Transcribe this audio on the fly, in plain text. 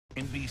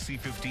NBC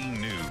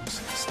 15 News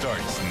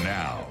starts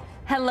now.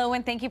 Hello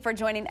and thank you for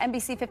joining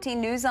NBC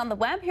 15 News on the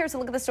web. Here's a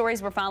look at the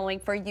stories we're following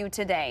for you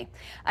today.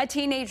 A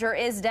teenager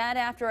is dead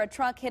after a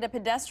truck hit a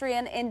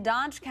pedestrian in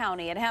Dodge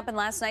County. It happened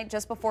last night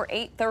just before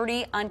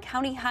 8:30 on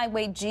County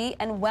Highway G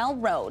and Well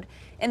Road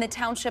in the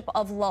township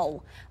of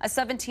Lowell. A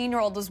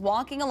 17-year-old was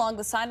walking along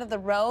the side of the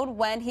road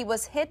when he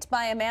was hit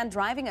by a man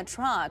driving a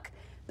truck.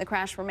 The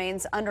crash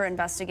remains under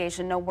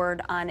investigation. No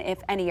word on if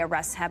any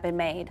arrests have been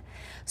made.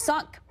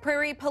 Sauk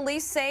Prairie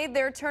police say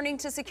they're turning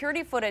to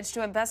security footage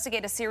to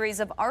investigate a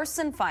series of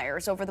arson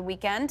fires over the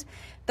weekend.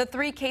 The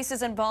 3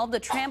 cases involved a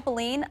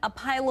trampoline, a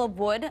pile of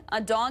wood, a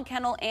dog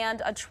kennel,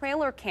 and a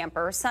trailer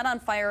camper set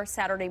on fire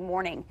Saturday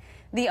morning.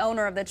 The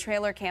owner of the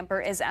trailer camper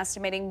is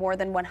estimating more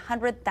than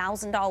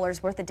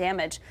 $100,000 worth of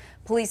damage.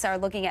 Police are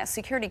looking at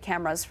security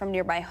cameras from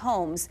nearby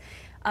homes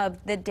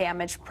of the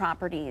damaged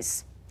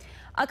properties.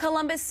 A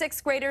Columbus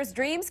 6th grader's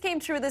dreams came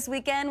true this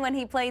weekend when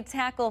he played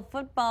tackle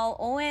football.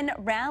 Owen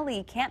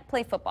Raleigh can't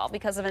play football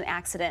because of an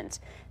accident.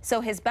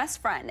 So his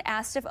best friend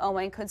asked if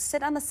Owen could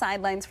sit on the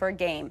sidelines for a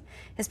game.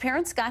 His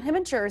parents got him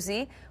a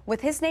jersey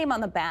with his name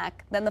on the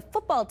back. Then the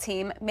football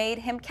team made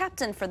him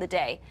captain for the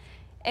day.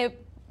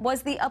 It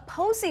was the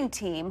opposing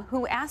team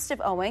who asked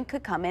if Owen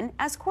could come in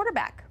as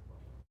quarterback.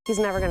 He's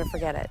never going to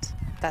forget it,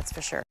 that's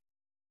for sure.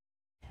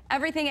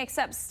 Everything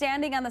except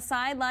standing on the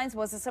sidelines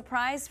was a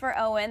surprise for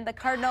Owen. The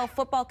Cardinal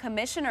football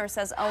commissioner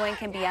says Owen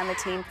can be on the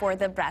team for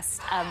the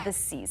rest of the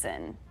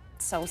season.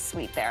 So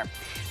sweet there.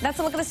 That's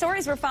a look at the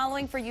stories we're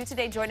following for you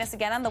today. Join us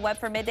again on the web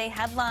for Midday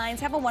Headlines.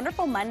 Have a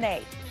wonderful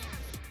Monday.